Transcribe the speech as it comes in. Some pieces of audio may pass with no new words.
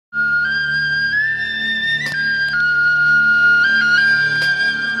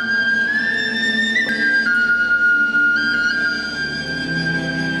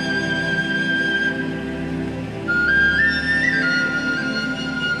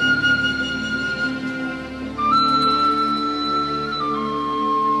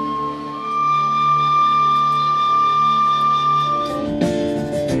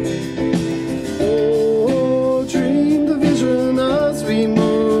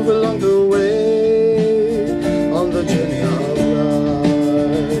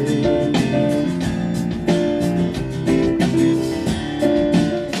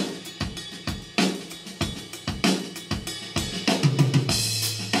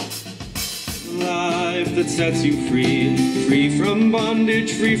life that sets you free. Free from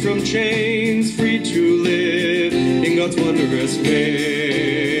bondage, free from chains, free to live in God's wondrous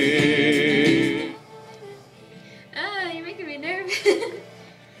way. Oh, you're making me nervous.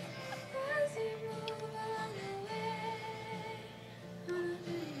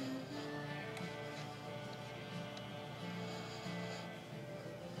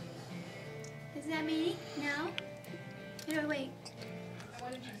 Is that me now? No, wait.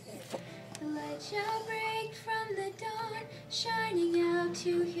 What did you say? The light shall break from the dawn, shining out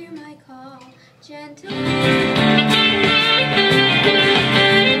to hear my call. Gentle.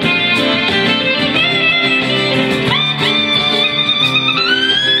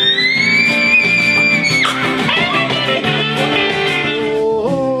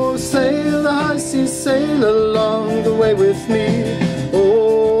 Oh, sail the high seas, sail along the way with me.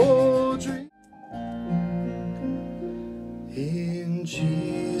 Oh, dream in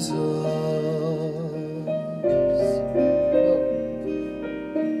Jesus.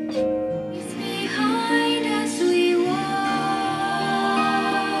 Peace behind us we walk,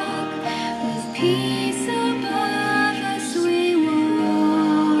 with peace above us we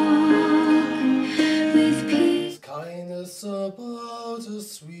walk, with peace. Kindness about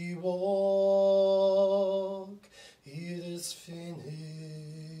us we walk. It is finished.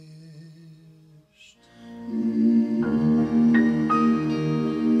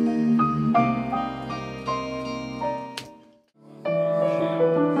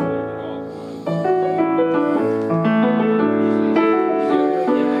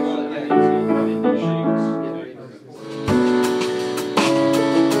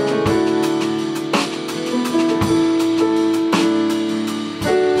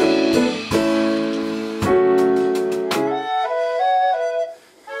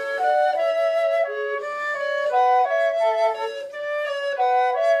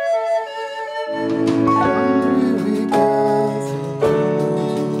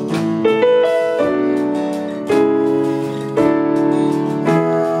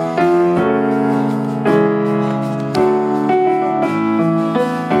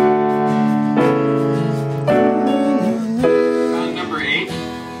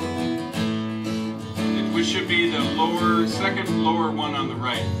 Should be the second lower one on the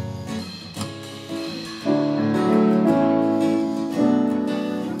right.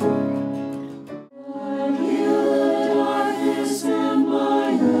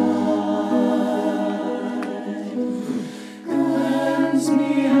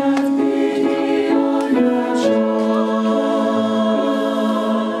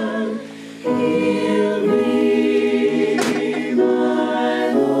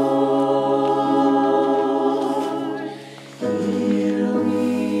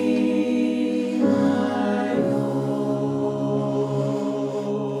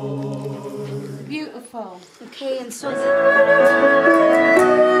 Beautiful. Okay, and so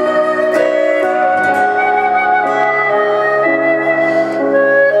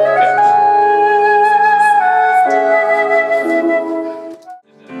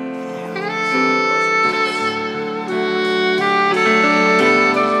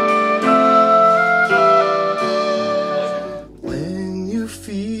when you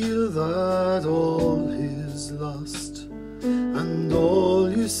feel that all is lost and all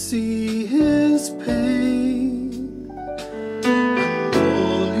you see is pain, and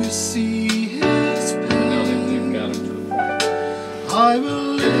all you see is pain, I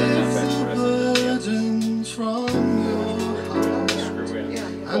will lift the burden from your heart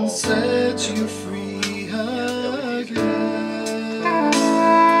and set you free again.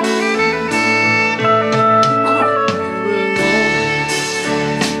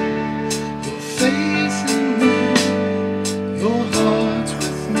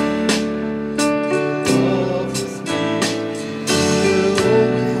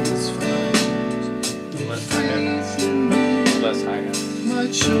 My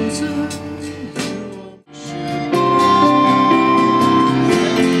chosen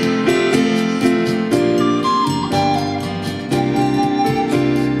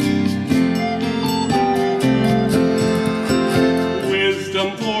Wisdom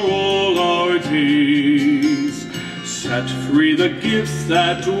for all our days. Set free the gifts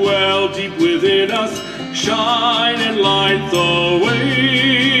that dwell deep within us. Shine and light the way.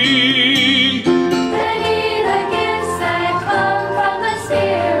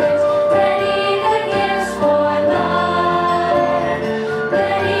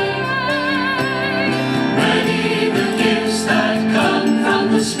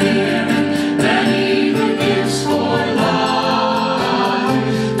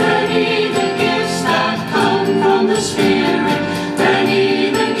 Spirit,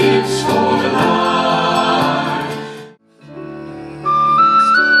 ready the gifts for love.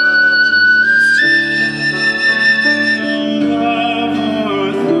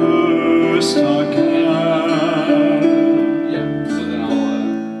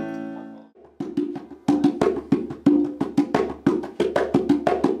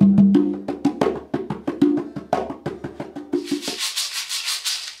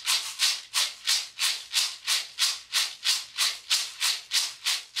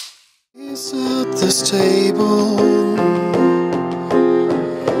 At this table,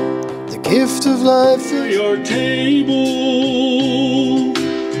 the gift of life is your table.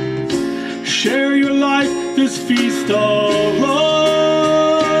 Share your life, this feast of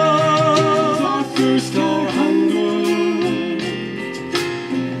love. Our thirst, our hunger.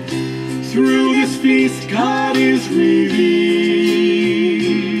 Through this feast, God is revealed.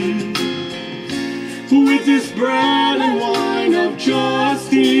 With this bread and wine of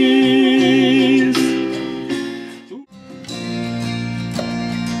justice.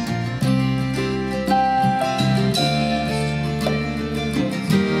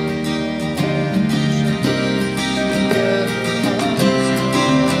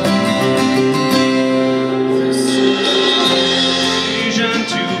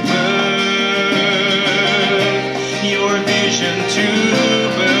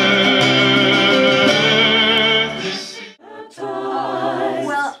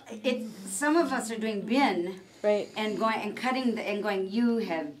 Some of us are doing bin, right, and going and cutting and going. You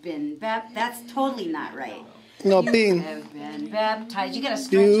have been baptized. That's totally not right. no You bean. have been baptized. You got to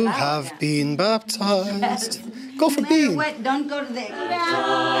stretch You it out. have been baptized. Yes. Go for No matter bean. what, don't go to the. Come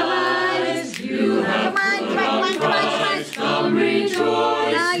on, come on. Come rejoice.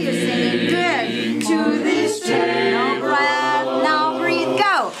 Now you're singing good. To this day. No breath. Now breathe.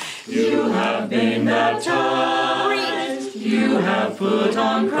 Go. You have been baptized. Breathe. You have put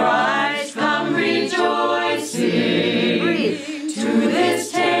on Christ. Come rejoicing. Breathe. To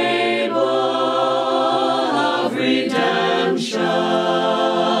this table of redemption.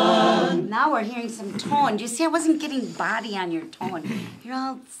 Now we're hearing some tone. Do you see? I wasn't getting body on your tone. You're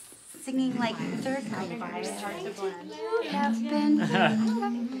all singing like third grade. You have been.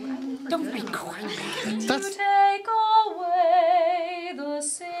 Don't record that. That's take away the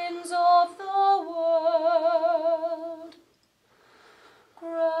sins of the world.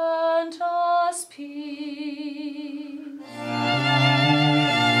 Grant us peace.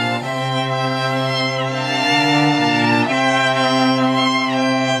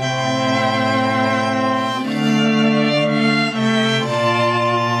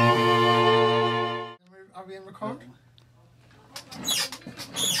 Are we in record?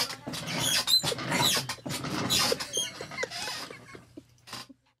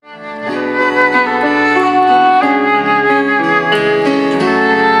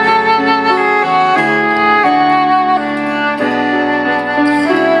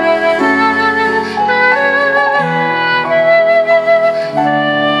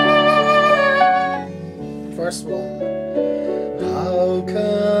 First one. How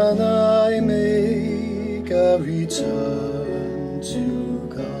can I make a return to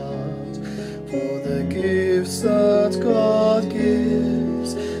God for the gifts that God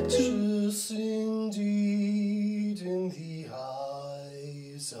gives? Just indeed in the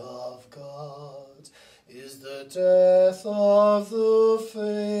eyes of God is the death of the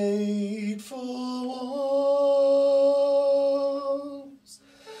faithful.